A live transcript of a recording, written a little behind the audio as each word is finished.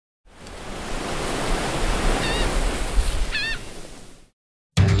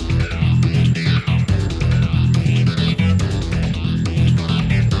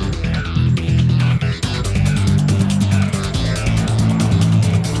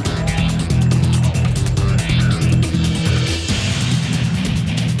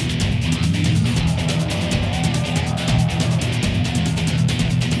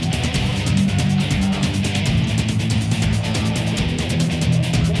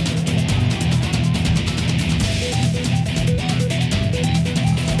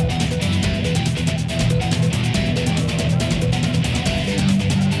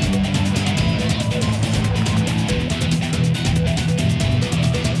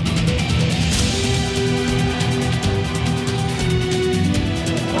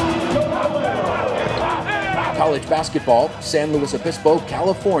basketball, San Luis Obispo,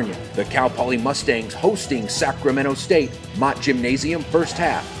 California. The Cal Poly Mustangs hosting Sacramento State, Mott Gymnasium, first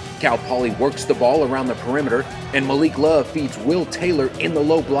half. Cal Poly works the ball around the perimeter, and Malik Love feeds Will Taylor in the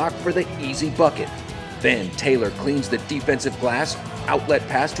low block for the easy bucket. Then Taylor cleans the defensive glass, outlet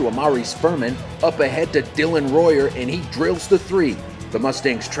pass to Amari Spurman, up ahead to Dylan Royer, and he drills the three. The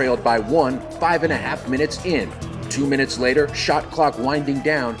Mustangs trailed by 5.5 minutes in. 2 minutes later, shot clock winding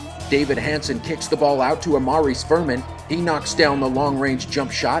down, David Hansen kicks the ball out to Amari Spurman. He knocks down the long-range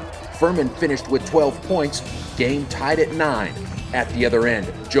jump shot. Furman finished with 12 points. Game tied at 9. At the other end,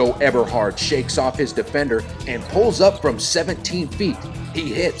 Joe Eberhard shakes off his defender and pulls up from 17 feet.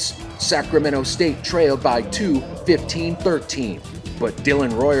 He hits. Sacramento State trailed by 2, 15-13. But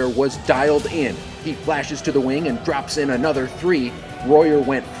Dylan Royer was dialed in. He flashes to the wing and drops in another 3. Royer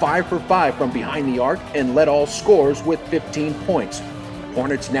went 5 for 5 from behind the arc and led all scorers with 15 points.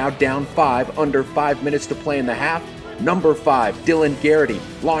 Hornets now down 5, under 5 minutes to play in the half. Number 5, Dylan Garrity,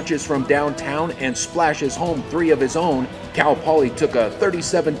 launches from downtown and splashes home 3 of his own. Cal Poly took a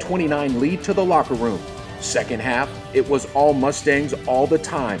 37-29 lead to the locker room. Second half, it was all Mustangs all the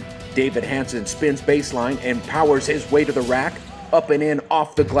time. David Hansen spins baseline and powers his way to the rack, up and in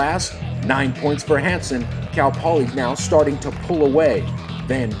off the glass. 9 points for Hansen. Cal Poly now starting to pull away.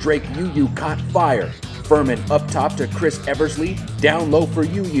 Then Drake Yu caught fire. Furman up top to Chris Eversley, down low for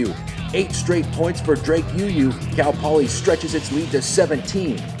Yu. 8 straight points for Drake Yu. Cal Poly stretches its lead to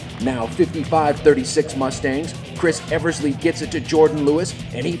 17. Now 55-36 Mustangs. Chris Eversley gets it to Jordan Lewis,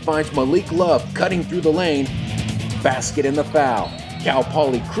 and he finds Malik Love cutting through the lane. Basket and the foul. Cal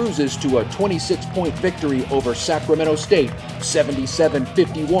Poly cruises to a 26-point victory over Sacramento State,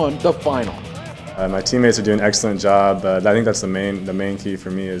 77-51 the final. My teammates are doing an excellent job. I think that's the main key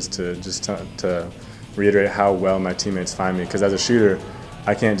for me is to just to reiterate how well my teammates find me, because as a shooter,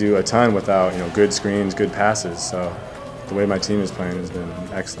 I can't do a ton without good screens, good passes. So the way my team is playing has been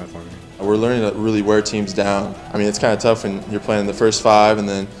excellent for me. We're learning to really wear teams down. I mean, it's kind of tough when you're playing the first 5 and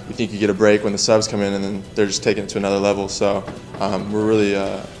then you think you get a break when the subs come in and then they're just taking it to another level. So we're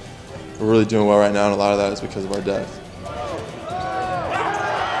really doing well right now, and a lot of that is because of our depth.